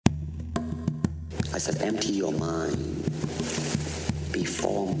I said, empty your mind. Be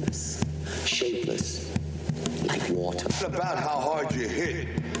formless, shapeless, like water. It's about how hard you hit.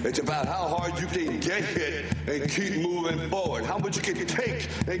 It's about how hard you can get hit and keep moving forward. How much you can take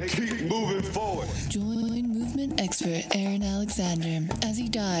and keep moving forward. Join movement expert Aaron Alexander as he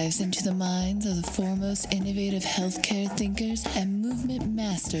dives into the minds of the foremost innovative healthcare thinkers and movement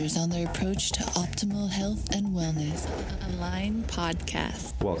masters on their approach to optimal health and wellness. Align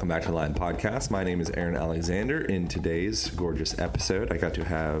Podcast. Welcome back to Align Podcast. My name is Aaron Alexander. In today's gorgeous episode, I got to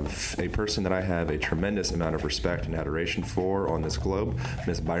have a person that I have a tremendous amount of respect and adoration for on this globe,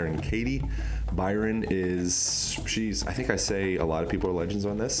 Miss Byron Katie. Byron I think I say a lot of people are legends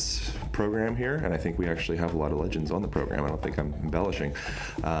on this program here, and I think we actually have a lot of legends on the program. I don't think I'm embellishing.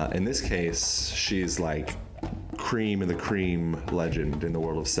 In this case, she's like cream of the cream legend in the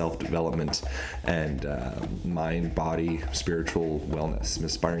world of self-development and mind, body, spiritual wellness.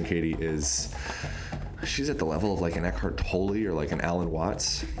 Miss Byron Katie she's at the level of like an Eckhart Tolle or like an Alan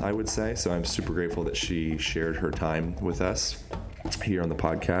Watts, I would say. So I'm super grateful that she shared her time with us here on the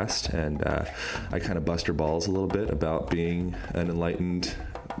podcast, and I kind of bust her balls a little bit about being an enlightened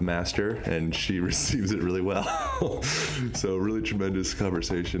master, and she receives it really well. So really tremendous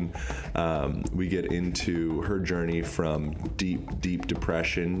conversation. We get into her journey from deep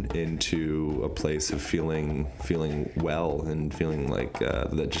depression into a place of feeling well and feeling like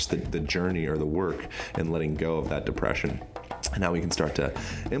that just the journey or the work and letting go of that depression. Now we can start to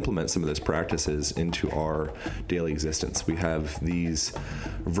implement some of those practices into our daily existence. We have these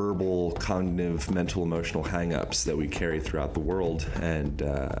verbal, cognitive, mental, emotional hang-ups that we carry throughout the world, and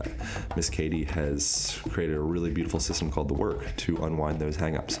Miss Katie has created a really beautiful system called The Work to unwind those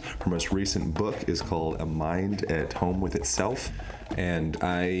hang-ups. Her most recent book is called A Mind at Home with Itself, and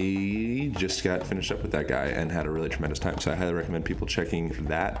I just got finished up with that guy and had a really tremendous time. So I highly recommend people checking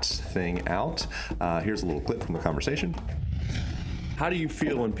that thing out. Here's a little clip from the conversation. How do you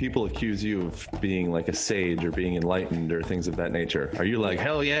feel when people accuse you of being like a sage or being enlightened or things of that nature? Are you like,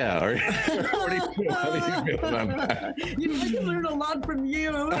 hell yeah? Or what do you feel? How do you feel about that? I can learn a lot from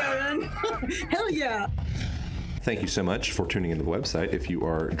you, Aaron. Hell yeah. Thank you so much for tuning into the website. If you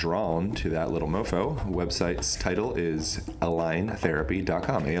are drawn to that little mofo, the website's title is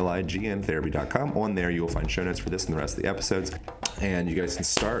aligntherapy.com, ALIGN therapy.com. On there, you will find show notes for this and the rest of the episodes. And you guys can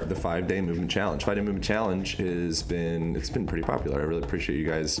start the 5-day movement challenge. 5-day movement challenge it's been pretty popular. I really appreciate you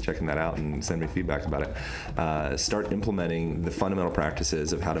guys checking that out and send me feedback about it. Start implementing the fundamental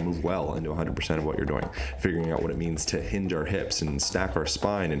practices of how to move well into 100% of what you're doing. Figuring out what it means to hinge our hips and stack our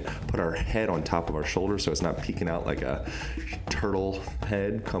spine and put our head on top of our shoulders so it's not peeking out like a turtle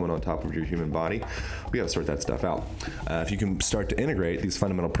head coming on top of your human body. We got to sort that stuff out. If you can start to integrate these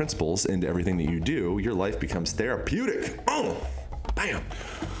fundamental principles into everything that you do, your life becomes therapeutic. Oh, bam.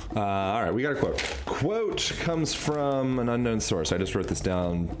 All right, we got a quote. Quote comes from an unknown source. I just wrote this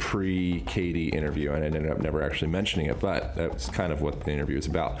down pre-Katie interview, and I ended up never actually mentioning it, but that's kind of what the interview is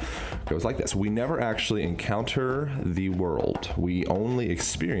about. It goes like this. We never actually encounter the world. We only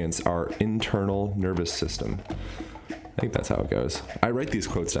experience our internal nervous system. I think that's how it goes. I write these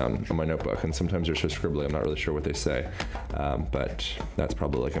quotes down on my notebook, and sometimes they're so scribbly, I'm not really sure what they say. But that's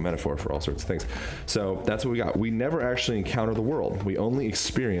probably like a metaphor for all sorts of things. So that's what we got. We never actually encounter the world. We only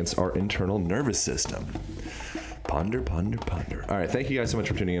experience our internal nervous system. Ponder, ponder, ponder. All right, thank you guys so much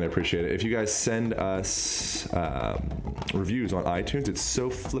for tuning in. I appreciate it. If you guys send us reviews on iTunes, it's so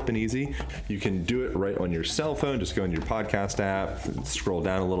flippin' easy. You can do it right on your cell phone. Just go into your podcast app, scroll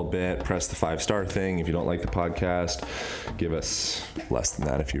down a little bit, press the 5-star thing. If you don't like the podcast, give us less than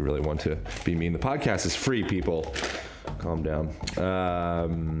that if you really want to be mean. The podcast is free, people. Calm down.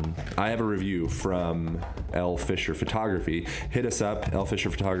 I have a review from L. Fisher Photography. Hit us up, L. Fisher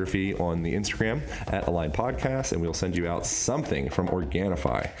Photography, on the Instagram at Align Podcast, and we'll send you out something from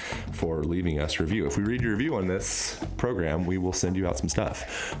Organifi for leaving us a review. If we read your review on this program, we will send you out some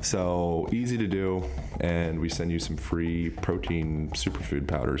stuff. So easy to do, and we send you some free protein superfood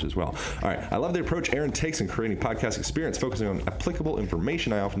powders as well. All right. I love the approach Aaron takes in creating podcast experience, focusing on applicable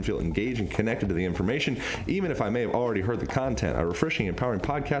information. I often feel engaged and connected to the information, even if I may have already heard the content. A refreshing, empowering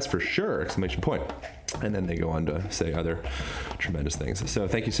podcast for sure! Exclamation point. And then they go on to say other tremendous things. So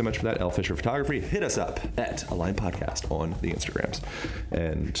thank you so much for that, L. Fisher Photography. Hit us up at Align Podcast on the Instagrams,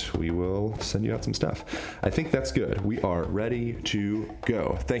 and we will send you out some stuff. I think that's good. We are ready to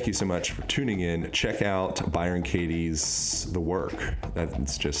go. Thank you so much for tuning in. Check out Byron Katie's The Work.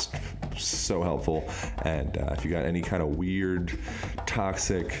 That's just so helpful. And if you got any kind of weird,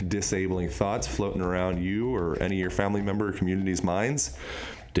 toxic, disabling thoughts floating around you or any of your family member or community's minds,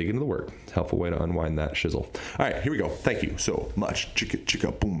 dig into the Work. It's a helpful way to unwind that shizzle. All right, here we go. Thank you so much. Chicka,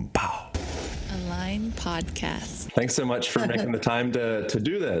 chicka, boom, pow. Align podcast. Thanks so much for making the time to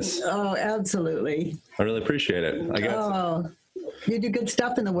do this. Oh, absolutely. I really appreciate it. I guess. Oh, you do good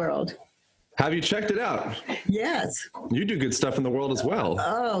stuff in the world. Have you checked it out? Yes. You do good stuff in the world as well.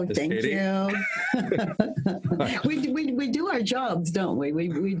 Oh, Miss thank Katie. you. we do our jobs, don't we?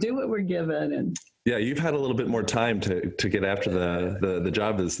 We do what we're given, and Yeah, you've had a little bit more time to get after the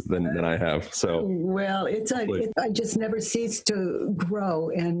job than I have. So well, I just never cease to grow,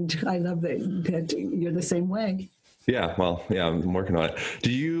 and I love that you're the same way. yeah, well, yeah, I'm working on it.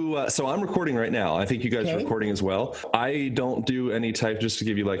 Do you? So I'm recording right now. I think you guys are Okay. recording as well. I don't do any type, just to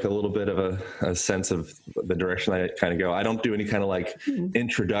give you like a little bit of a sense of the direction I kind of go. I don't do any kind of like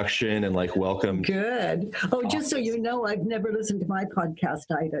introduction and like welcome. Good. Oh, just so you know, I've never listened to my podcast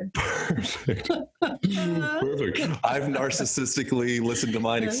either. Perfect. I've narcissistically listened to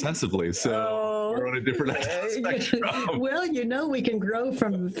mine excessively, so we're on a different spectrum. Well, we can grow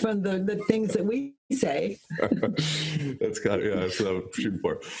from the things that we say. That's what I'm shooting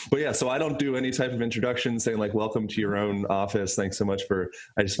for. But yeah, so I don't do any type of introduction saying like, welcome to your own office. Thanks so much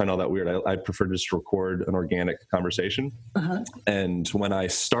I just find all that weird. I prefer to just record an organic conversation. Uh-huh. And when I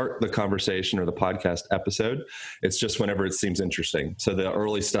start the conversation or the podcast episode, it's just whenever it seems interesting. So the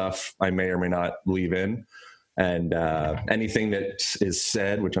early stuff I may or may not leave in. And anything that is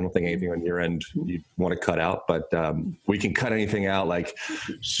said, which I don't think anything on your end you want to cut out, but we can cut anything out. Like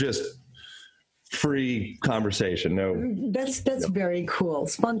it's just free conversation. No, That's very cool.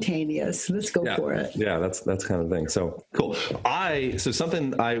 Spontaneous. Let's go for it. Yeah, that's kind of thing. So cool. So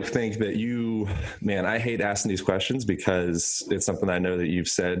something I think that I hate asking these questions because it's something I know that you've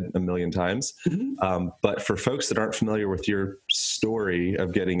said a million times. Mm-hmm. But for folks that aren't familiar with your story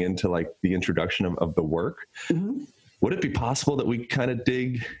of getting into like the introduction of the work, Mm-hmm. would it be possible that we kind of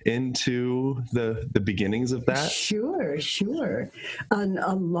dig into the beginnings of that? Sure.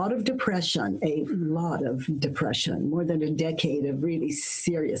 A lot of depression, more than a decade of really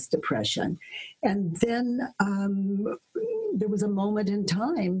serious depression. And then there was a moment in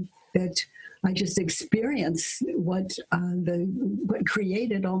time that I just experienced what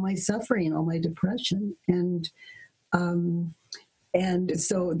created all my suffering, all my depression. And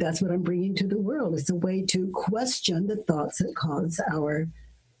so that's what I'm bringing to the world. It's a way to question the thoughts that cause our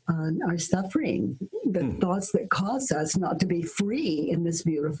suffering, the thoughts that cause us not to be free in this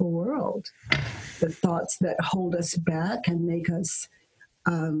beautiful world, the thoughts that hold us back and make us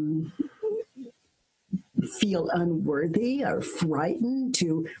feel unworthy or frightened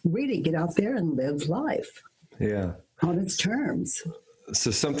to really get out there and live life on its terms. So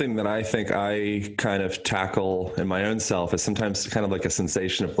something that I think I kind of tackle in my own self is sometimes kind of like a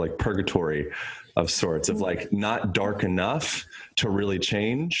sensation of like purgatory of sorts, of like not dark enough to really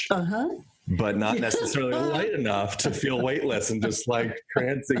change, but not necessarily light enough to feel weightless and just like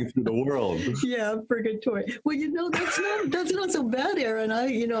prancing through the world. Yeah, purgatory. Well, that's not so bad, Aaron.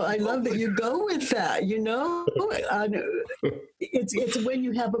 I love that you go with that. It's when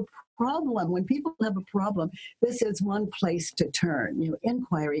you have a problem, when people have a problem, this is one place to turn.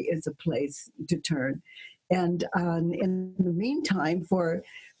 Inquiry is a place to turn. And in the meantime, for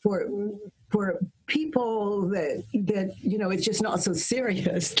people that it's just not so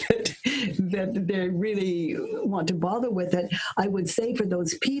serious that they really want to bother with it, I would say for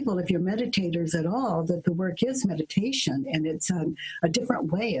those people, if you're meditators at all, that the work is meditation, and it's a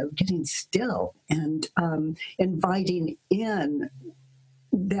different way of getting still and inviting in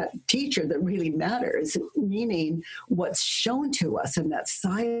that teacher that really matters, meaning what's shown to us in that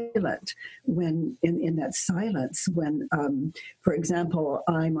silent, when in that silence, when, for example,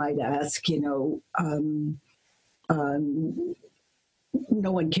 I might ask, no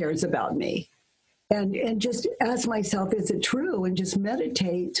one cares about me. And just ask myself, is it true? And just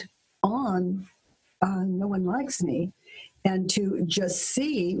meditate on no one likes me. And to just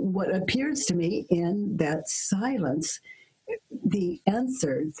see what appears to me in that silence, the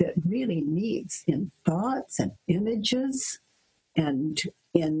answer that really needs in thoughts and images and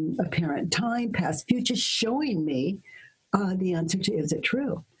in apparent time, past, future, showing me the answer to, is it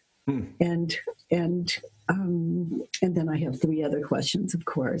true? And then I have 3 other questions, of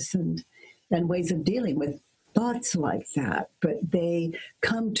course, and ways of dealing with thoughts like that. But they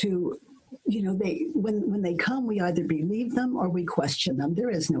come to, when they come, we either believe them or we question them. There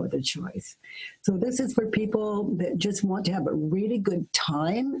is no other choice. So this is for people that just want to have a really good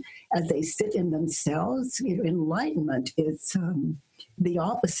time as they sit in themselves. Enlightenment is the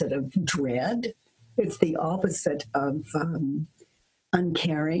opposite of dread. It's the opposite of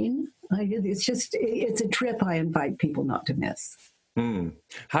uncaring. It's a trip I invite people not to miss.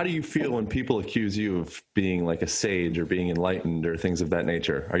 How do you feel when people accuse you of being like a sage or being enlightened or things of that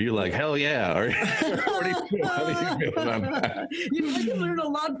nature? Are you like, hell yeah? Or what do you feel? How do you feel about that? You know, I can learn a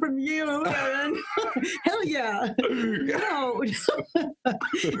lot from you, Aaron. Hell yeah. No.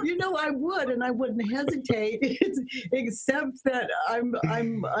 You know, I would, and I wouldn't hesitate, except that I'm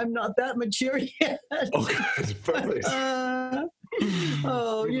not that mature yet. Okay, that's perfect.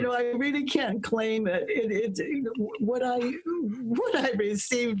 Oh, you know, I really can't claim it. What I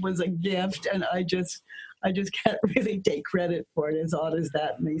received was a gift, and I just can't really take credit for it, as odd as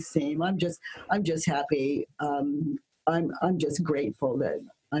that may seem. I'm just happy. I'm just grateful that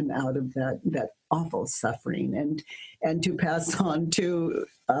I'm out of that awful suffering, and to pass on to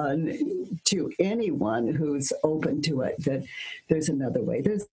anyone who's open to it that there's another way.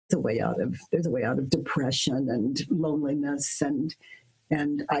 There's a way out of depression and loneliness and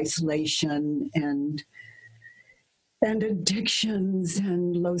isolation and addictions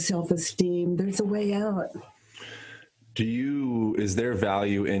and low self-esteem. There's a way out. Is there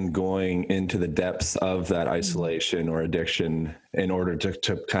value in going into the depths of that isolation or addiction in order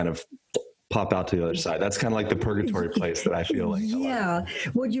to kind of pop out to the other side? That's kind of like the purgatory place that I feel like. Yeah.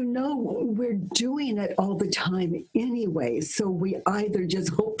 Well, you know, we're doing it all the time anyway. So we either just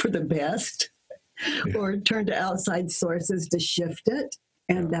hope for the best or turn to outside sources to shift it.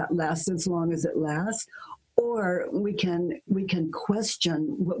 And that lasts as long as it lasts. Or we can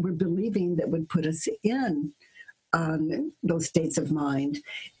question what we're believing that would put us in those states of mind.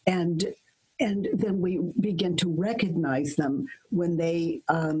 And then we begin to recognize them when they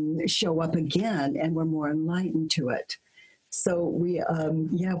show up again, and we're more enlightened to it. So we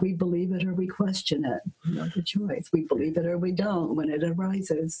believe it or we question it. No other choice. We believe it or we don't when it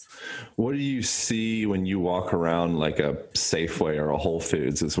arises. What do you see when you walk around like a Safeway or a Whole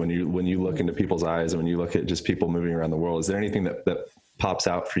Foods? Is when you look into people's eyes and when you look at just people moving around the world, is there anything that pops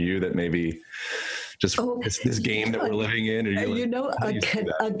out for you that maybe just this game that we're living in? Or you know,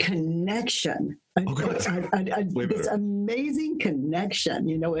 a connection, this amazing connection,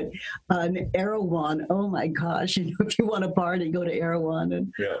 you know, an Erewhon. Oh my gosh. You know, if you want to party, go to Erewhon.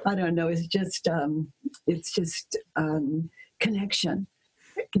 And I don't know, it's just connection,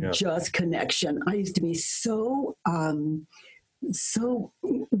 just connection. I used to be so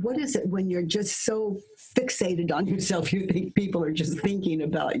what is it when you're just so fixated on yourself, you think people are just thinking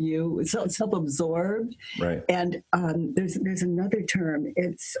about you, so self-absorbed, right? And there's another term,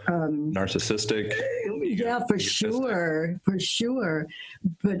 it's narcissistic. Yeah, for sure,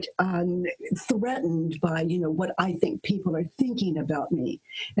 but threatened by, you know, what I think people are thinking about me,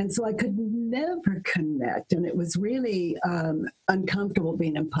 and so I could never connect, and it was really uncomfortable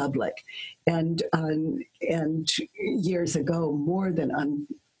being in public, and years ago, more than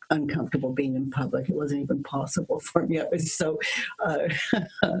uncomfortable being in public. It wasn't even possible for me. I was so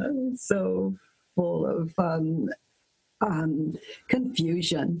so full of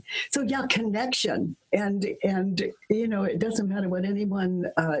confusion. So yeah, connection, and you know, it doesn't matter what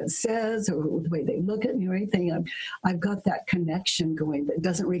anyone says or the way they look at me or anything. I've got that connection going that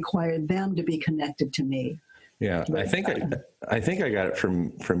doesn't require them to be connected to me. Yeah, I think I got it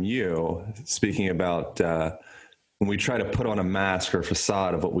from you speaking about when we try to put on a mask or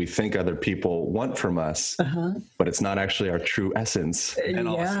facade of what we think other people want from us, but it's not actually our true essence. And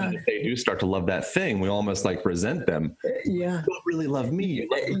all of a sudden, if they do start to love that thing, we almost like resent them. Yeah, you don't really love me. You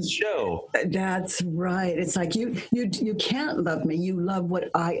love this show. That's right. It's like you can't love me. You love what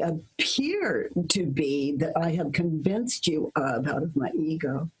I appear to be, that I have convinced you of out of my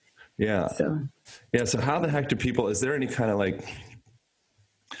ego. Yeah. So how the heck do people, is there any kind of like,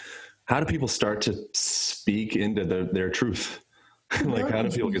 how do people start to speak into their truth? Like, how do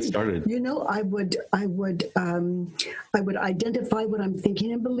people get started? You know, I would identify what I'm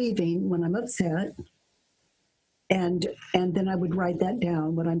thinking and believing when I'm upset. And then I would write that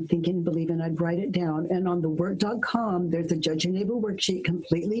down, what I'm thinking and believing. I'd write it down. And on thework.com, there's a Judge Your Neighbor worksheet,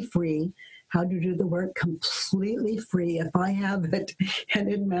 completely free. How to do the work, completely free. If I have it and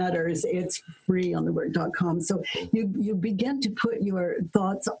it matters, it's free on thework.com. So you begin to put your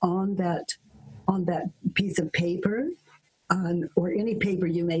thoughts on that piece of paper, or any paper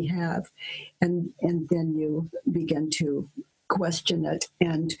you may have, and then you begin to question it,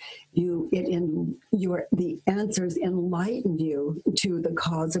 and the answers enlighten you to the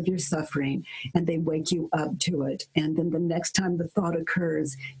cause of your suffering, and they wake you up to it. And then the next time the thought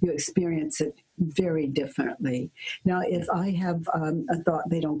occurs, you experience it very differently. Now, if I have a thought,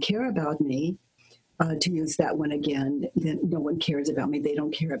 they don't care about me, to use that one again, then no one cares about me, they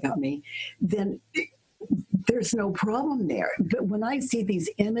don't care about me, then there's no problem there. But when I see these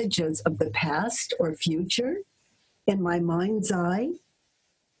images of the past or future, in my mind's eye,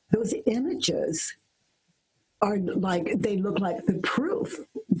 those images are like, they look like the proof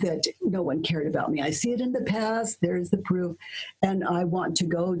that no one cared about me. I see it in the past, there's the proof. And I want to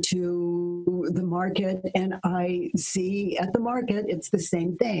go to the market and I see at the market, it's the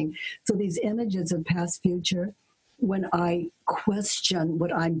same thing. So these images of past, future, when I question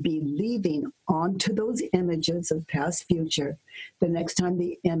what I'm believing onto those images of past, future, the next time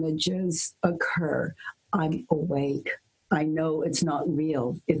the images occur, I'm awake. I know it's not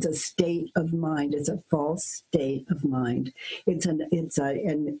real. It's a state of mind. It's a false state of mind. It's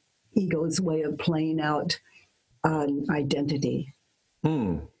an ego's way of playing out identity.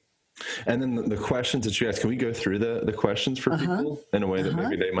 And then the questions that you ask, can we go through the questions for people in a way that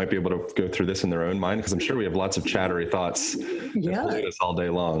maybe they might be able to go through this in their own mind? Because I'm sure we have lots of chattery thoughts that pollute us all day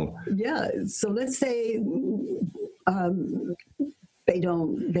long. Yeah. So let's say they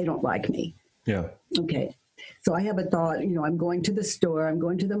don't like me. Yeah. Okay. So I have a thought, I'm going to the store, I'm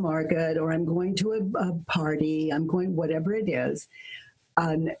going to the market, or I'm going to a party, I'm going whatever it is.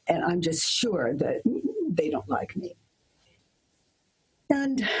 And I'm just sure that they don't like me.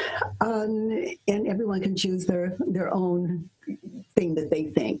 And everyone can choose their own thing that they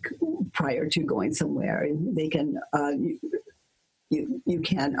think prior to going somewhere. And they can, you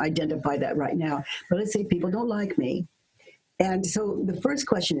can identify that right now. But let's say people don't like me. And so the first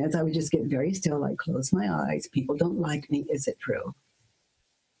question is, I would just get very still, I close my eyes. People don't like me. Is it true?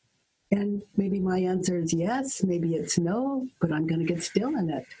 And maybe my answer is yes, maybe it's no, but I'm going to get still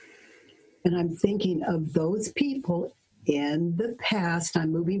in it. And I'm thinking of those people in the past.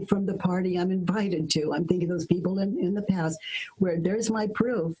 I'm moving from the party I'm invited to. I'm thinking of those people in the past where there's my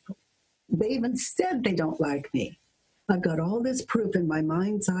proof. They even said they don't like me. I've got all this proof in my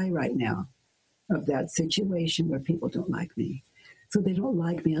mind's eye right now of that situation where people don't like me. So they don't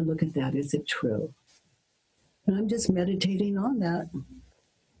like me. I look at that. Is it true? And I'm just meditating on that.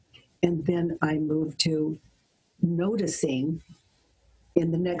 And then I move to noticing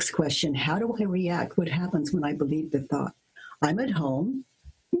in the next question, how do I react? What happens when I believe the thought? I'm at home.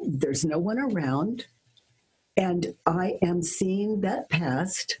 There's no one around. And I am seeing that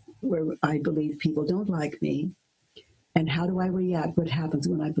past where I believe people don't like me. And how do I react? What happens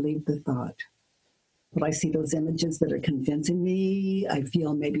when I believe the thought? Well, I see those images that are convincing me. I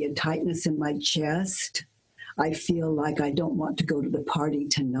feel maybe a tightness in my chest. I feel like I don't want to go to the party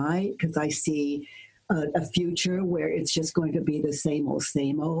tonight because I see a future where it's just going to be the same old,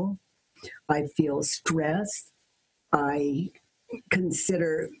 same old. I feel stressed. I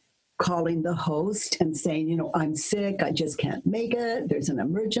consider calling the host and saying, I'm sick. I just can't make it. There's an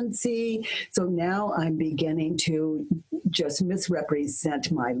emergency. So now I'm beginning to just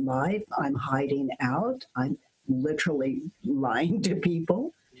misrepresent my life. I'm hiding out. I'm literally lying to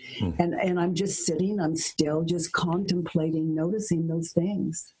people. And I'm just sitting, I'm still just contemplating, noticing those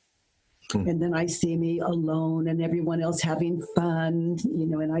things. And then I see me alone and everyone else having fun,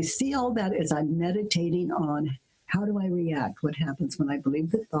 and I see all that as I'm meditating on how do I react? What happens when I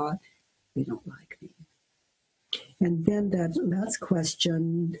believe the thought, they don't like me? And then that last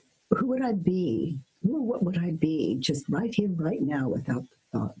question, who would I be? What would I be just right here, right now without the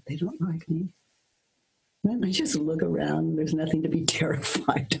thought, they don't like me? And I just look around. There's nothing to be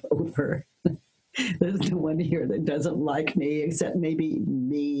terrified over. There's no one here that doesn't like me except maybe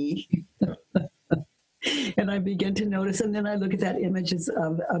me. And I begin to notice, and then I look at that images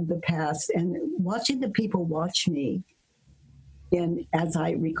of the past and watching the people watch me and as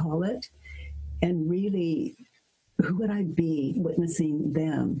I recall it, and really, who would I be witnessing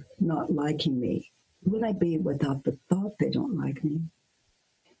them not liking me? Who would I be without the thought they don't like me?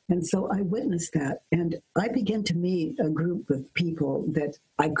 And so I witnessed that, and I began to meet a group of people that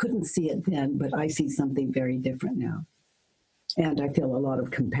I couldn't see it then, but I see something very different now. And I feel a lot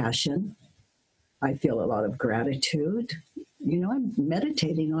of compassion. I feel a lot of gratitude. I'm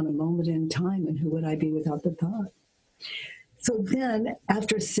meditating on a moment in time, and who would I be without the thought? So then,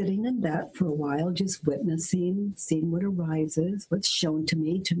 after sitting in that for a while, just witnessing, seeing what arises, what's shown to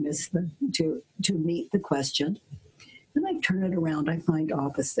me to meet the question, then I turn it around. I find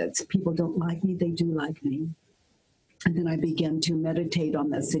opposites. People don't like me. They do like me. And then I begin to meditate on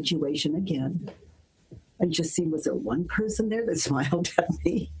that situation again. And just see, was there one person there that smiled at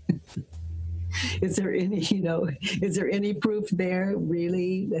me? Is there any proof there?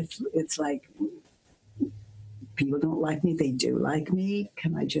 Really? It's like, people don't like me. They do like me.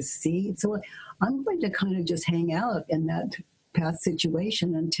 Can I just see? So I'm going to kind of just hang out in that past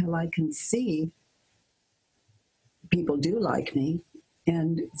situation until I can see people do like me,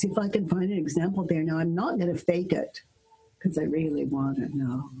 and see if I can find an example there. Now, I'm not going to fake it. because I really want to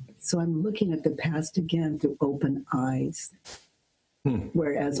know. So I'm looking at the past again through open eyes,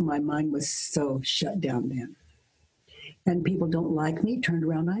 whereas my mind was so shut down then. And people don't like me, turned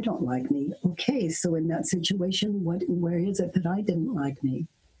around, I don't like me. Okay, so in that situation, where is it that I didn't like me?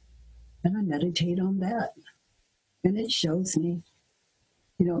 And I meditate on that. And it shows me,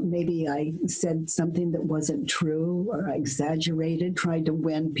 maybe I said something that wasn't true, or I exaggerated, tried to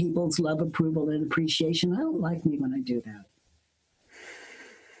win people's love, approval, and appreciation. I don't like me when I do that.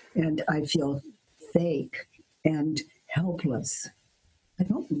 And I feel fake and helpless. I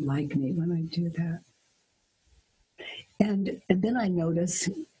don't like me when I do that. And then I notice,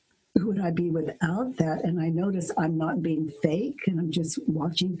 who would I be without that? And I notice I'm not being fake, and I'm just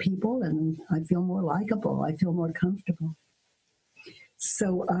watching people, and I feel more likable. I feel more comfortable.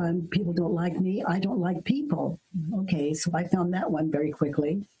 So people don't like me. I don't like people. Okay, so I found that one very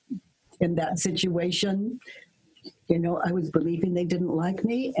quickly. In that situation, I was believing they didn't like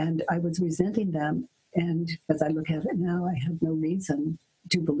me, and I was resenting them. And as I look at it now, I have no reason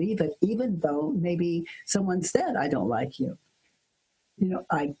to believe it, even though maybe someone said, I don't like you.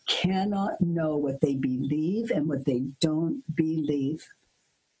 I cannot know what they believe and what they don't believe.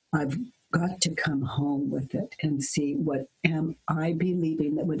 I've got to come home with it and see, what am I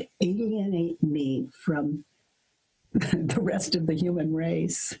believing that would alienate me from the rest of the human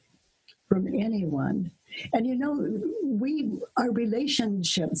race, from anyone. And our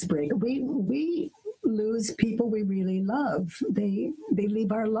relationships break. We lose people we really love. They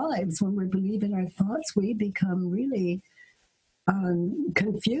leave our lives. When we believe in our thoughts, we become really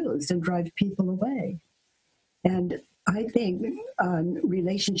confused and drive people away. And I think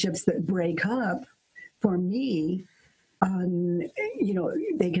relationships that break up, for me,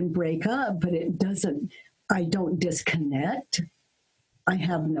 they can break up, but I don't disconnect. I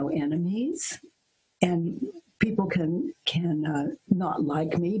have no enemies. And people can not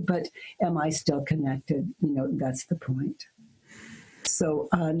like me, but am I still connected? That's the point. So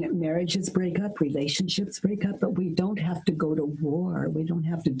marriages break up, relationships break up, but we don't have to go to war. We don't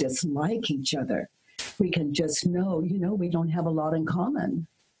have to dislike each other. We can just know, we don't have a lot in common.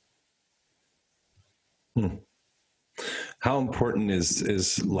 How important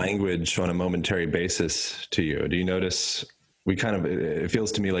is language on a momentary basis to you? Do you notice it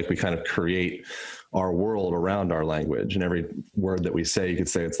feels to me like we kind of create our world around our language, and every word that we say, you could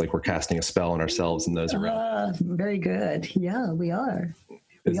say it's like we're casting a spell on ourselves and those around. Very good. Yeah, we are.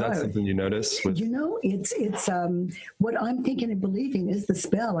 Is that something you notice? It's what I'm thinking and believing is the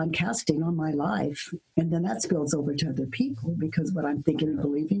spell I'm casting on my life. And then that spills over to other people, because what I'm thinking and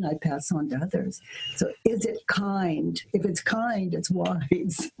believing, I pass on to others. So is it kind? If it's kind, it's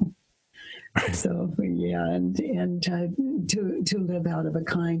wise. So, yeah, and to live out of a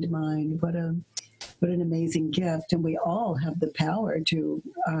kind mind, what an amazing gift. And we all have the power to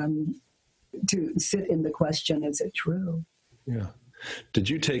sit in the question, is it true? Yeah. Did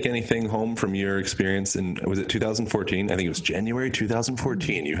you take anything home from your experience was it 2014? I think it was January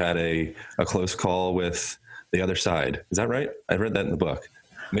 2014. You had a close call with the other side. Is that right? I read that in the book.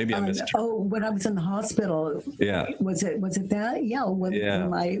 Maybe I missed. When I was in the hospital. Yeah. Was it that? Yeah.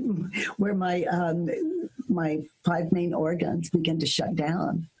 Where my 5 main organs began to shut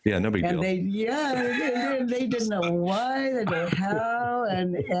down. Yeah, no big deal. They didn't know why, they didn't know how,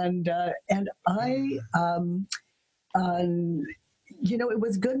 and I, it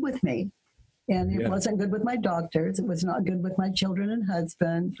was good with me. And it wasn't good with my doctors. It was not good with my children and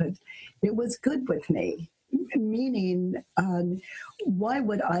husband, but it was good with me. Meaning, why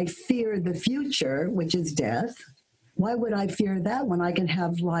would I fear the future, which is death? Why would I fear that when I can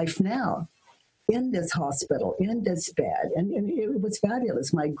have life now? In this hospital, in this bed. And it was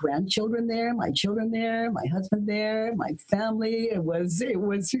fabulous. My grandchildren there, my children there, my husband there, my family. It was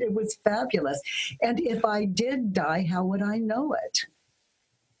fabulous. And if I did die, how would I know it?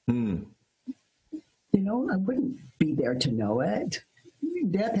 I wouldn't be there to know it.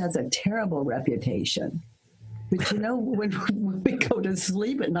 Death has a terrible reputation. But when we go to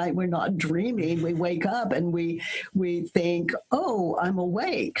sleep at night, we're not dreaming. We wake up and we think, oh, I'm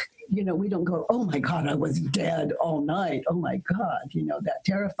awake. We don't go, oh my God, I was dead all night. Oh my God, that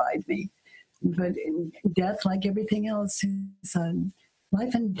terrified me. But death, like everything else, is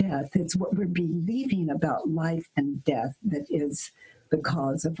life and death. It's what we're believing about life and death that is the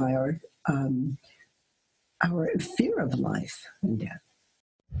cause of our fear of life and death.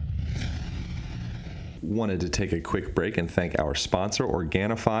 wanted to take a quick break and thank our sponsor,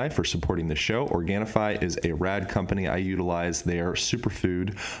 Organifi, for supporting the show. Organifi is a rad company. I utilize their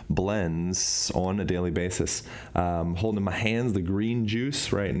superfood blends on a daily basis. Holding in my hands the green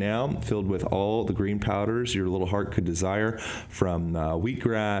juice right now, filled with all the green powders your little heart could desire, from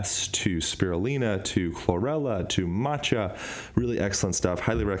wheatgrass to spirulina to chlorella to matcha. Really excellent stuff.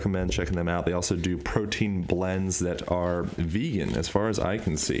 Highly recommend checking them out. They also do protein blends that are vegan as far as I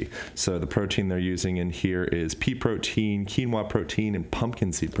can see. So the protein they're using in here is pea protein, quinoa protein, and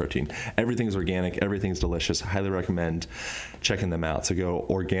pumpkin seed protein. Everything's organic. Everything's delicious. Highly recommend checking them out. So go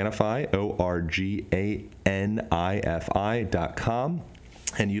Organifi, ORGANIFI.com,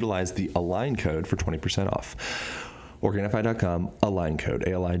 and utilize the Align code for 20% off. Organifi.com, Align code,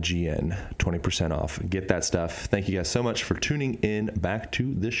 ALIGN, 20% off. Get that stuff. Thank you guys so much for tuning in. Back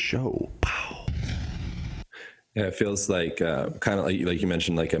to the show. Pow. Yeah, it feels like kind of like you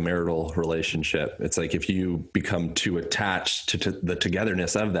mentioned, like a marital relationship. It's like if you become too attached to the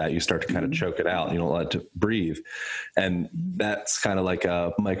togetherness of that, you start to kind of choke it out. You don't let it breathe. And that's kind of like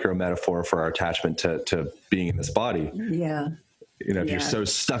a micro metaphor for our attachment to being in this body. Yeah. You know, if you're so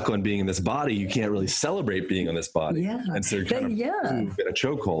stuck on being in this body, you can't really celebrate being in this body. Yeah. And so you're kind of in a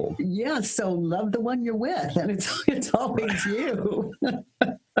chokehold. Yeah. So love the one you're with, and it's always you.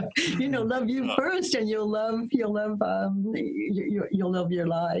 You know, love you first, and you'll love your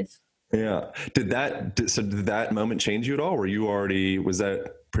life. Yeah. Did that moment change you at all? Was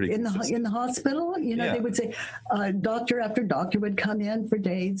that pretty in the hospital? You know, they would say, doctor after doctor would come in for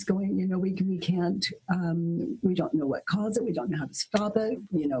days going, you know, we can't, we don't know what caused it. We don't know how to stop it.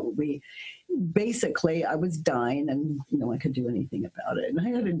 You know, basically I was dying, and no one could do anything about it. And I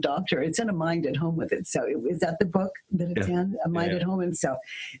had a doctor, it's in A Mind at Home with It. So is that the book that it's in, A Mind at Home? And so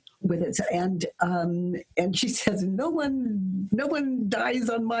with it, and she says, no one dies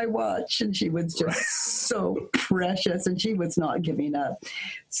on my watch. And she was just so precious, and she was not giving up.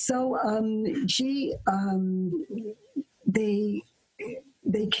 So they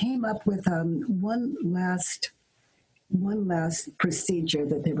came up with one last procedure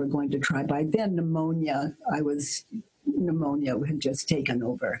that they were going to try. By then, pneumonia had just taken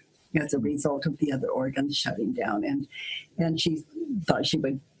over as a result of the other organs shutting down, and she thought she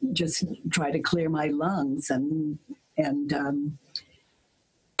would just try to clear my lungs, and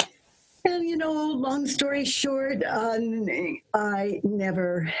you know, long story short, I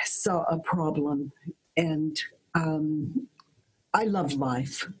never saw a problem, and I love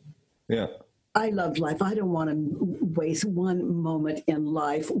life. Yeah. I love life. I don't want to waste one moment in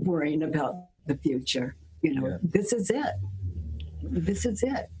life worrying about the future. You know, This is it. This is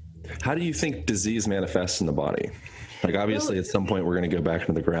it. How do you think disease manifests in the body? Like, obviously, at some point we're going to go back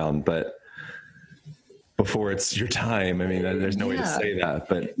into the ground, but before it's your time, I mean, there's no way to say that.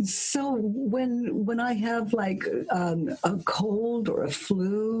 But so when I have like a cold or a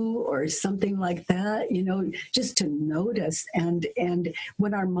flu or something like that, you know, just to notice, and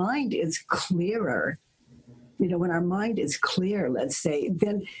when our mind is clearer, you know, when our mind is clear, let's say,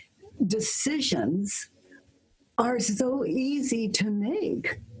 then decisions are so easy to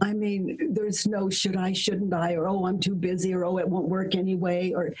make. I mean, there's no should I, shouldn't I, or oh, I'm too busy, or oh, it won't work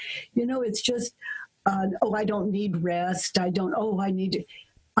anyway, or, you know, it's just, oh, I don't need rest. I need to.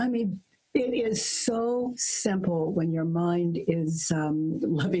 I mean, it is so simple when your mind is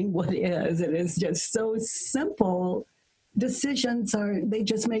loving what is. It is just so simple. Decisions they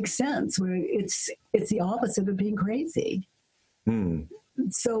just make sense. Where it's the opposite of being crazy.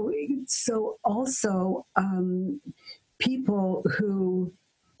 So also people who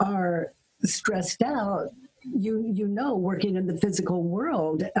are stressed out, you know, working in the physical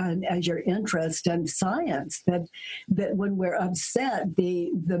world, and as your interest in science, that when we're upset,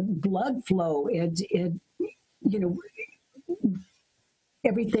 the blood flow, it you know,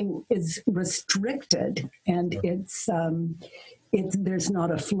 everything is restricted, and it's there's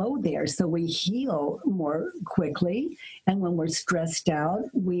not a flow there, so we heal more quickly. And when we're stressed out,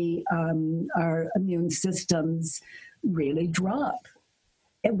 our immune systems really drop.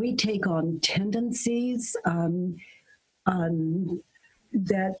 And we take on tendencies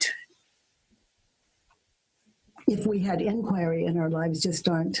that, if we had inquiry in our lives, just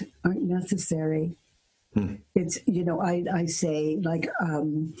aren't necessary. It's, you know, I say, like,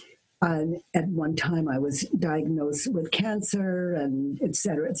 at one time I was diagnosed with cancer, and et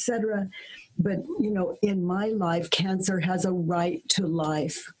cetera, but, you know, in my life, cancer has a right to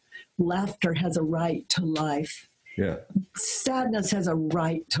life. Laughter has a right to life. Yeah. Sadness has a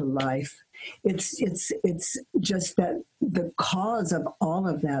right to life. It's just that the cause of all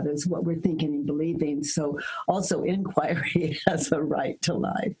of that is what we're thinking and believing. So also inquiry has a right to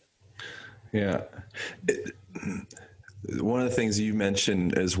life. Yeah. One of the things you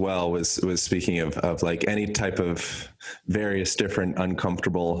mentioned as well was speaking of like any type of various different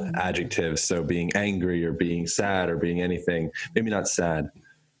uncomfortable adjectives. So being angry or being sad or being anything, maybe not sad,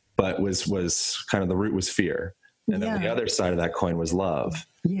 but was kind of the root was fear. And then the other side of that coin was love.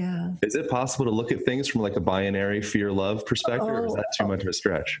 Yeah. Is it possible to look at things from like a binary fear-love perspective, or is that too much of a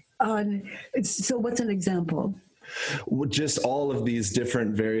stretch? So what's an example? Just all of these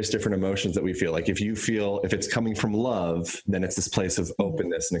various different emotions that we feel. Like if it's coming from love, then it's this place of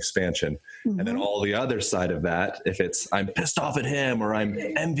openness and expansion. Mm-hmm. And then all the other side of that, if it's I'm pissed off at him, or I'm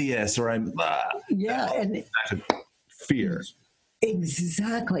envious, or I'm and fear.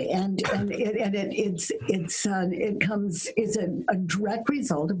 Exactly, and it's a direct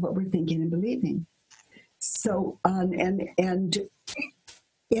result of what we're thinking and believing. So and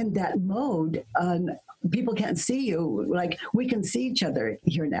in that mode, people can't see you. Like we can see each other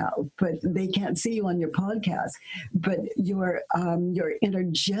here now, but they can't see you on your podcast. But your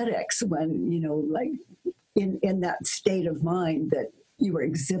energetics, when like in that state of mind that you were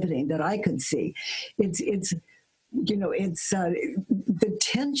exhibiting, that I could see, it's the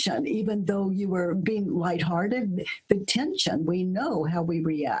tension. Even though you were being lighthearted, the tension. We know how we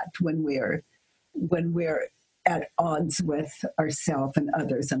react when we're at odds with ourselves and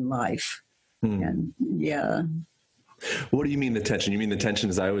others in life. And What do you mean the tension? You mean the tension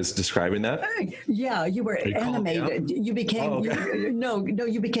as I was describing that? Yeah, you were animated. You became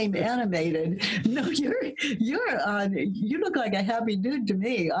you became animated. No, you look like a happy dude to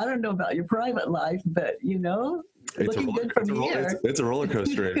me. I don't know about your private life, but looking good from here. It's a roller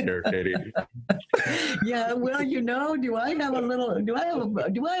coaster in here, Katie. Yeah, well, do I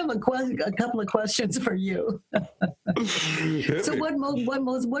have a couple of questions for you? So what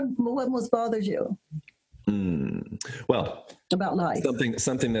most bothers you? Well, about life,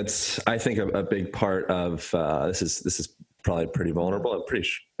 something that's I think a big part of this is probably pretty vulnerable. I'm pretty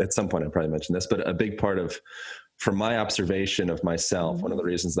sure at some point I probably mentioned this, but a big part of, from my observation of myself, one of the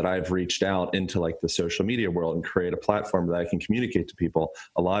reasons that I've reached out into like the social media world and create a platform that I can communicate to people,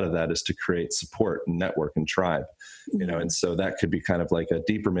 a lot of that is to create support and network and tribe, and so that could be kind of like a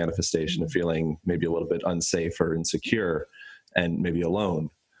deeper manifestation of feeling maybe a little bit unsafe or insecure and maybe alone.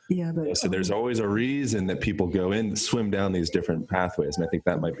 Yeah, but so there's always a reason that people swim down these different pathways. And I think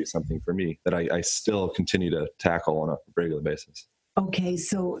that might be something for me that I still continue to tackle on a regular basis. Okay.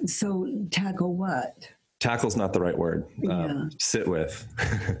 So tackle what? Tackle's not the right word. Sit with.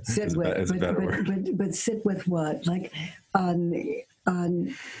 Sit with. But sit with what? Like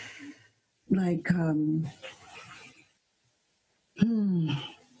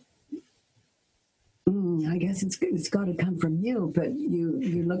I guess it's got to come from you, but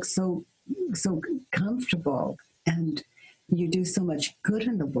you look so comfortable and you do so much good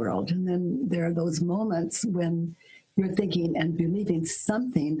in the world. And then there are those moments when you're thinking and believing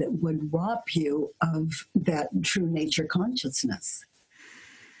something that would rob you of that true nature consciousness.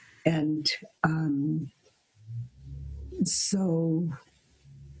 And so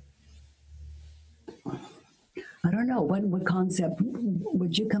I don't know, what concept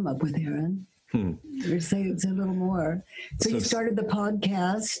would you come up with, Aaron? You're saying it's a little more. So you started the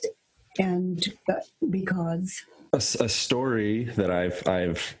podcast, and because a story that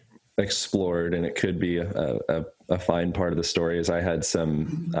I've explored, and it could be a fine part of the story, is I had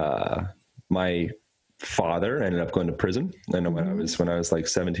some my father ended up going to prison, and when I was like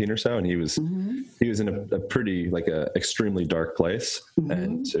 17 or so, and he was in a pretty like a extremely dark place,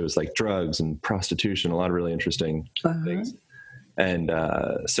 and it was like drugs and prostitution, a lot of really interesting things. And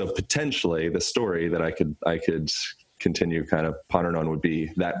so potentially the story that I could continue kind of pondering on would be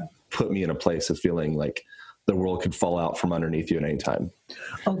that put me in a place of feeling like the world could fall out from underneath you at any time.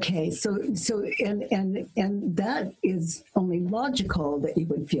 Okay, so and that is only logical that you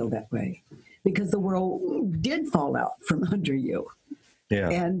would feel that way, because the world did fall out from under you. Yeah.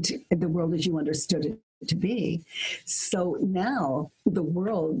 And the world as you understood it to be. So now the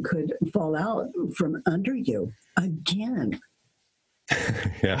world could fall out from under you again.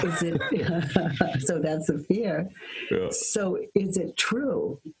 Yeah. Is it, so that's a fear. Yeah. So is it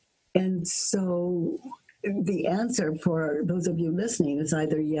true? And so the answer for those of you listening is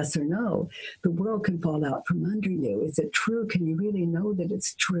either yes or no. The world can fall out from under you. Is it true? Can you really know that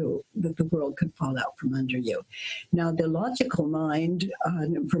it's true that the world could fall out from under you? Now, the logical mind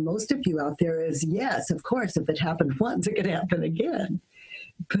for most of you out there is yes, of course, if it happened once, it could happen again.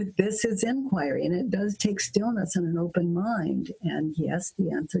 But this is inquiry, and it does take stillness and an open mind. And yes, the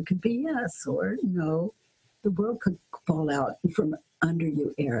answer could be yes or no. The world could fall out from under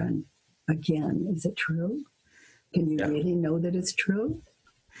you, Aaron. Again, is it true? Can you really know that it's true?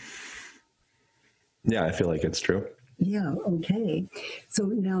 Yeah, I feel like it's true. Yeah, okay. So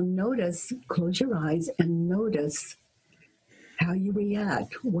now notice, close your eyes and notice how you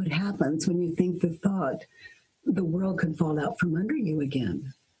react. What happens when you think the thought, the world could fall out from under you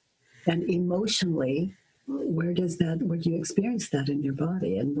again? And emotionally, where do you experience that in your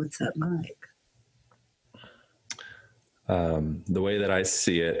body, and what's that like? The way that I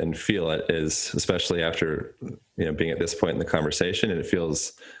see it and feel it is, especially after, being at this point in the conversation, and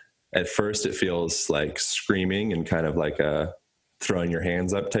at first it feels like screaming and kind of like a throwing your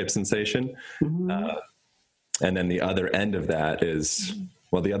hands up type sensation. Mm-hmm. And then the other end of that is,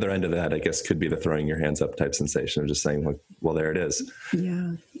 the other end of that, I guess, could be the throwing your hands up type sensation of just saying, like, well, there it is.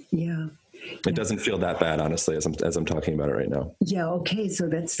 Yeah. Yeah. It doesn't feel that bad, honestly, as I'm talking about it right now. Yeah. Okay. So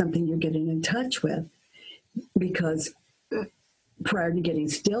that's something you're getting in touch with, because prior to getting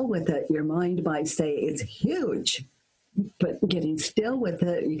still with it, your mind might say it's huge, but getting still with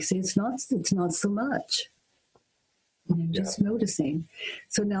it, you see, it's not so much. You're just noticing.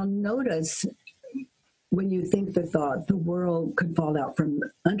 So now notice when you think the thought, the world could fall out from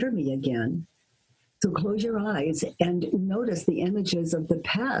under me again. So close your eyes and notice the images of the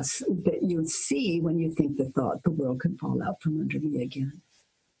past that you see when you think the thought, the world could fall out from under me again.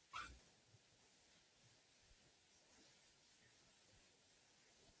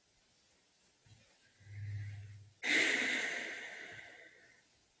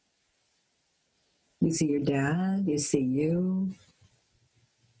 You see your dad, you see you.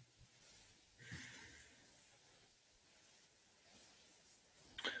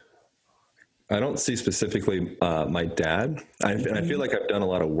 I don't see specifically my dad. I feel like I've done a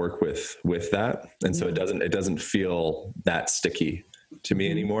lot of work with that, and so it doesn't feel that sticky to me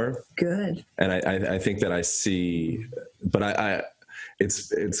anymore. Good. And I think that I see, but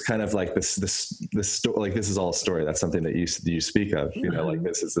it's kind of like this story. Like, this is all a story. That's something that you speak of. Like,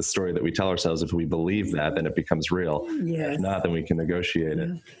 this is the story that we tell ourselves. If we believe that, then it becomes real. Yes. If not, then we can negotiate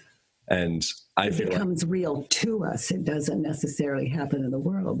it. And it becomes real to us. It doesn't necessarily happen in the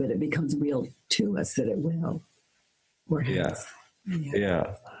world, but it becomes real to us that it will. Or has.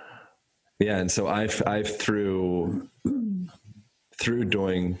 Yeah. And so I've through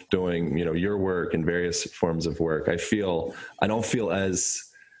doing your work and various forms of work, I don't feel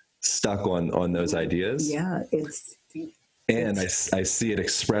as stuck on those ideas. Yeah, I see it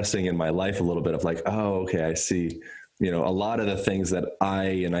expressing in my life a little bit of like, oh, okay, I see. A lot of the things that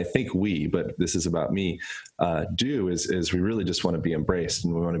I think we, but this is about me, do is we really just want to be embraced,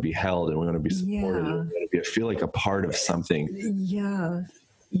 and we want to be held, and we want to be supported. And we want to feel like a part of something. Yeah.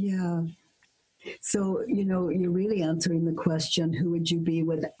 So, you're really answering the question, who would you be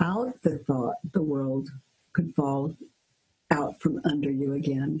without the thought the world could fall out from under you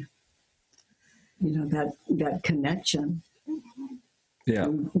again? That connection. Yeah.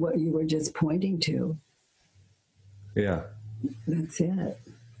 What you were just pointing to. Yeah. That's it.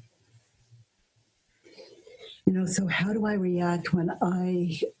 So how do I react when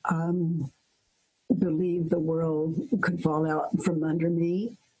I believe the world could fall out from under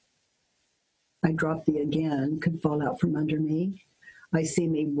me? I drop the again, could fall out from under me. I see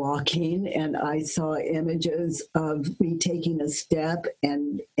me walking, and I saw images of me taking a step,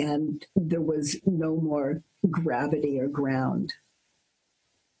 and there was no more gravity or ground.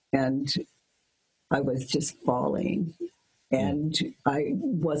 And I was just falling, and I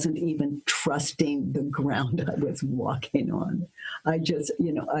wasn't even trusting the ground I was walking on. I just,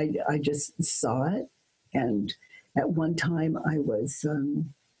 I just saw it. And at one time I was,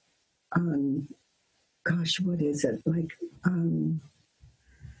 gosh, what is it? Like,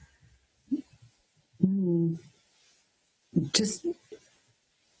 just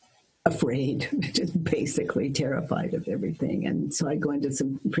afraid, just basically terrified of everything. And so I go into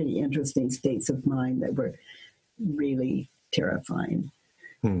some pretty interesting states of mind that were really terrifying.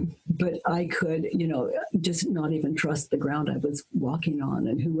 But I could, just not even trust the ground I was walking on.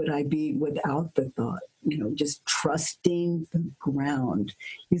 And who would I be without the thought? Just trusting the ground.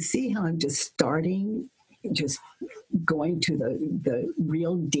 You see how I'm just starting, just going to the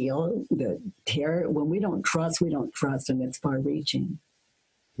real deal, the terror. When we don't trust, and it's far reaching.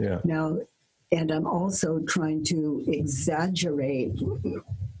 Yeah. Now, and I'm also trying to exaggerate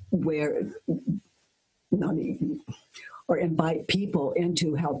or invite people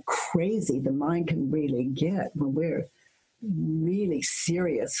into how crazy the mind can really get when we're really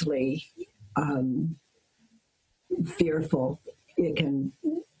seriously fearful. It can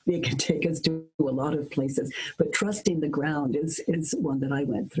take us to a lot of places, but trusting the ground is one that I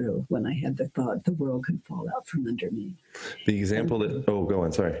went through when I had the thought the world could fall out from under me. The example go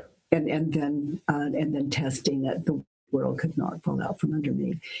on, sorry. And then testing that world could not fall out from under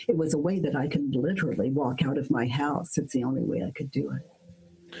me. It was a way that I could literally walk out of my house. It's the only way I could do it.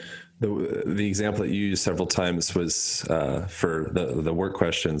 The example that you used several times was for the work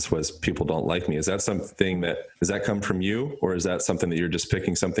questions was people don't like me. Is that something does that come from you, or is that something that you're just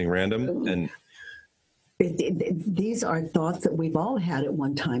picking something random? And these are thoughts that we've all had at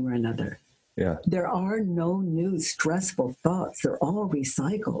one time or another. Yeah. There are no new stressful thoughts. They're all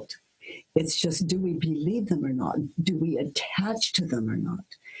recycled. It's just, do we believe them or not? Do we attach to them or not?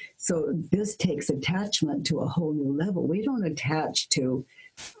 So this takes attachment to a whole new level. We don't attach to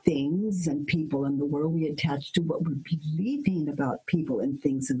things and people in the world. We attach to what we're believing about people and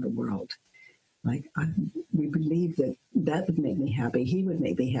things in the world. Like, we believe that would make me happy. He would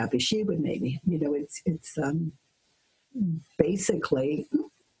make me happy. She would make me, it's basically,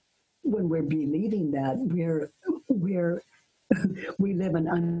 when we're believing that, we live an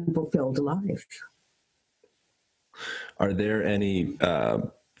unfulfilled life. Are there any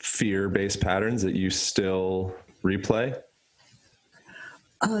fear-based patterns that you still replay?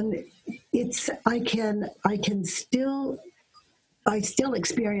 I still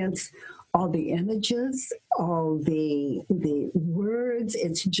experience all the images, all the words.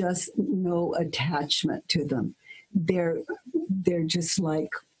 It's just no attachment to them. They're just like,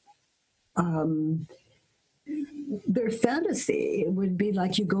 they're fantasy. It would be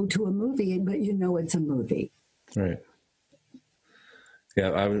like you go to a movie, but it's a movie. Right.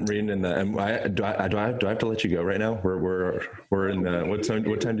 Yeah, I'm reading in the. Do I have to let you go right now? We're in the. What time do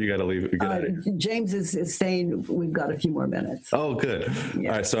you got to leave? James is saying we've got a few more minutes. Oh, good.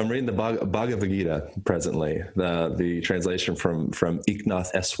 Yeah. All right, so I'm reading the Bhagavad Gita presently. The translation from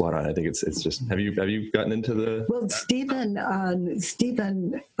Eknath Easwaran. I think it's just. Have you gotten into the? Well, Stephen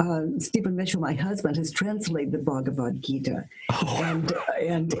Mitchell, my husband, has translated the Bhagavad Gita,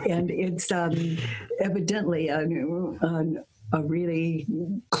 and it's evidently a really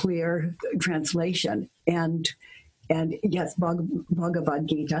clear translation, and yes, Bhagavad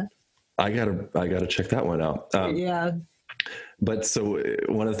Gita. I gotta check that one out. Yeah. But so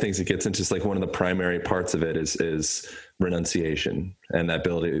one of the things it gets into is like one of the primary parts of it is renunciation and that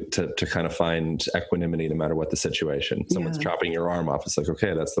ability to kind of find equanimity no matter what the situation. Someone's chopping your arm off. It's like,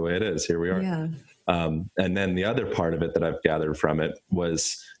 okay, that's the way it is. Here we are. Yeah. And then the other part of it that I've gathered from it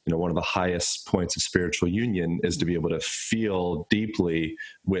was, one of the highest points of spiritual union is to be able to feel deeply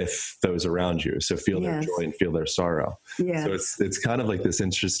with those around you. So feel their joy and feel their sorrow. Yes. So it's kind of like this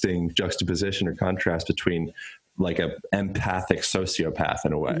interesting juxtaposition or contrast between like an empathic sociopath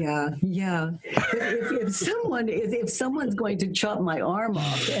in a way. Yeah. If someone's going to chop my arm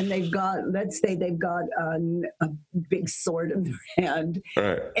off and let's say they've got a big sword in their hand,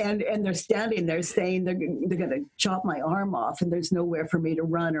 right, and they're standing there saying they're going to chop my arm off, and there's nowhere for me to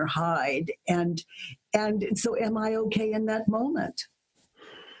run or hide, and so am I okay in that moment?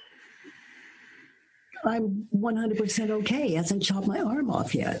 I'm 100% okay. He hasn't chopped my arm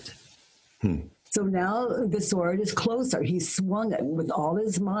off yet. So now the sword is closer. He swung it with all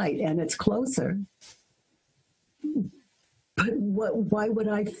his might, and it's closer. But why would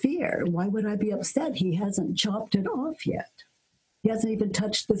I fear? Why would I be upset? He hasn't chopped it off yet. He hasn't even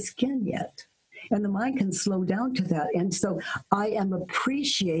touched the skin yet. And the mind can slow down to that. And so I am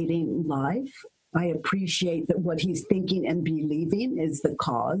appreciating life. I appreciate that what he's thinking and believing is the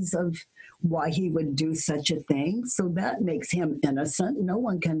cause of why he would do such a thing. So that makes him innocent. No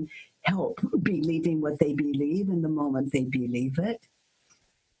one can help believing what they believe in the moment they believe it.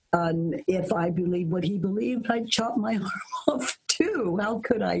 If I believe what he believed, I'd chop my arm off too. How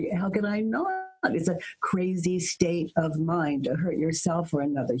could I not? It's a crazy state of mind to hurt yourself or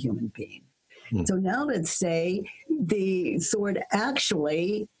another human being. So now let's say the sword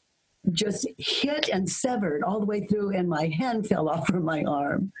actually just hit and severed all the way through, and my hand fell off from my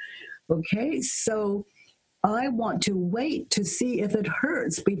arm. Okay, so I want to wait to see if it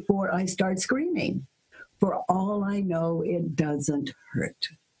hurts before I start screaming. For all I know, it doesn't hurt.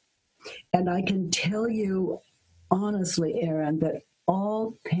 And I can tell you honestly, Aaron, that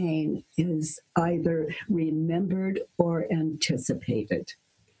all pain is either remembered or anticipated.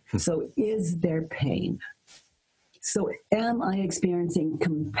 So is there pain? So am I experiencing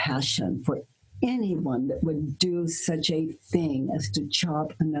compassion for anyone that would do such a thing as to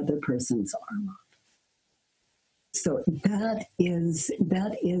chop another person's arm off? So that is,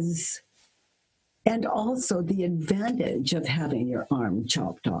 and also the advantage of having your arm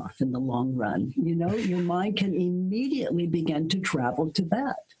chopped off in the long run. Your mind can immediately begin to travel to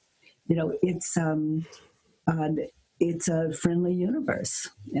that. It's a friendly universe,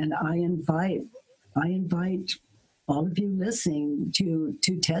 and I invite all of you listening to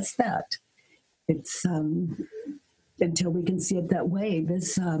test that. It's until we can see it that way.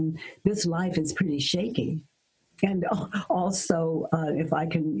 This life is pretty shaky. And also, if I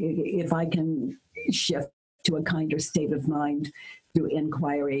can shift to a kinder state of mind through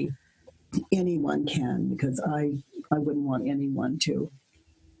inquiry, anyone can, because I wouldn't want anyone to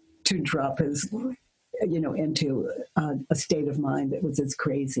drop into a state of mind that was as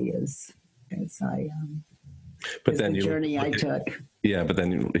crazy as I. But then the journey I took. Yeah, but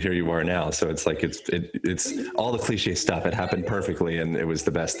then here you are now. So it's like it's all the cliche stuff. It happened perfectly, and it was the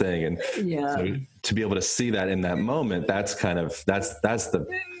best thing. And so to be able to see that in that moment, that's the that's the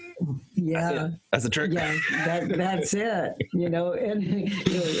trick. Yeah, that's it.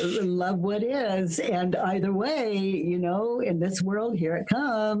 And love what is, and either way, in this world, here it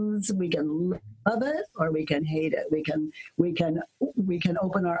comes. We can love it, or we can hate it. We can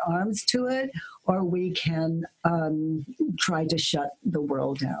open our arms to it, or we can try to shut the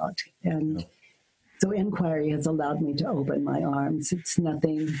world out. And so inquiry has allowed me to open my arms. It's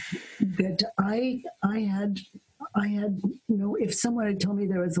nothing that I had, if someone had told me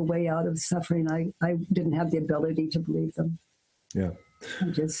there was a way out of suffering, I didn't have the ability to believe them. Yeah.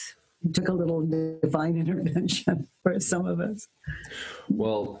 It took a little divine intervention for some of us.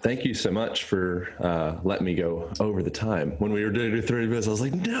 Well, thank you so much for letting me go over the time. When we were doing 30 minutes, I was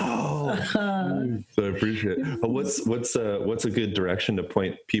like, no. So I appreciate it. What's a good direction to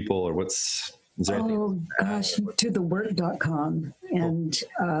point people, or is there anything? Gosh, to thework.com. And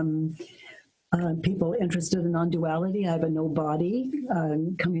people interested in non-duality, I have a no body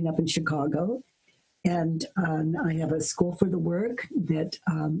coming up in Chicago. And I have a school for the work that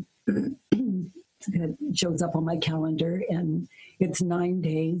that shows up on my calendar, and it's 9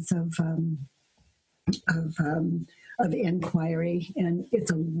 days of inquiry, and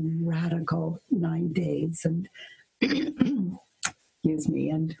it's a radical 9 days. And excuse me,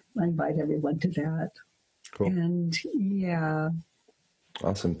 and I invite everyone to that. Cool. And yeah.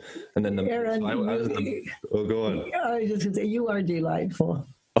 Awesome. And then Aaron, go on. I was just going to say, you are delightful.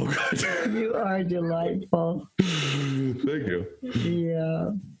 Oh, God. You are delightful. Thank you.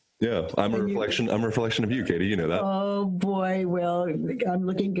 Yeah. Yeah, I'm a reflection of you, Katie. You know that. Oh boy, well, I'm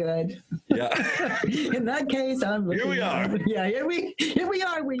looking good. Yeah. In that case, I'm looking. Here we are. Good. Yeah, here we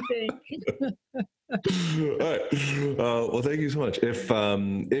are. We think. All right. Well, thank you so much.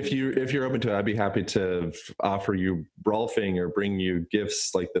 If you're open to it, I'd be happy to offer you Rolfing or bring you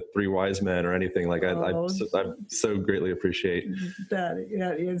gifts like the 3 wise men or anything. Like I so greatly appreciate that.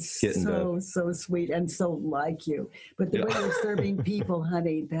 That is so sweet and so like you. But the way you're serving people,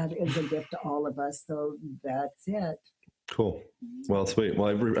 honey, that is a gift to all of us. So that's it. Cool. Well, sweet. Well,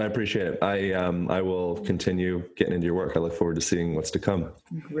 I appreciate it. I will continue getting into your work. I look forward to seeing what's to come.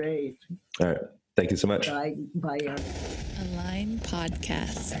 Great. All right. Thank you so much. Bye. Align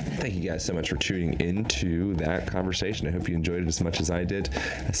Podcast. Thank you guys so much for tuning into that conversation. I hope you enjoyed it as much as I did.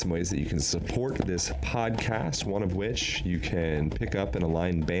 There's some ways that you can support this podcast, one of which you can pick up an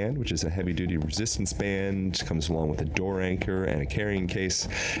Align band, which is a heavy-duty resistance band. It comes along with a door anchor and a carrying case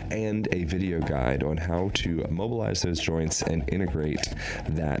and a video guide on how to mobilize those joints and integrate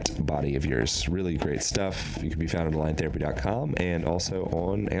that body of yours. Really great stuff. You can be found at aligntherapy.com and also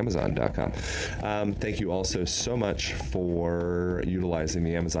on amazon.com. Thank you also so much for utilizing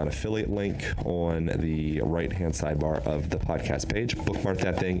the Amazon affiliate link on the right-hand sidebar of the podcast page. Bookmark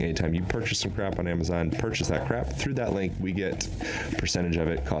that thing. Anytime you purchase some crap on Amazon, purchase that crap through that link. We get a percentage of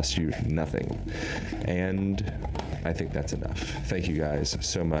it. Costs you nothing. And I think that's enough. Thank you guys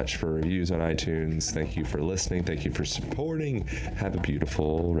so much for reviews on iTunes. Thank you for listening. Thank you for supporting. Have a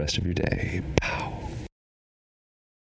beautiful rest of your day. Pow.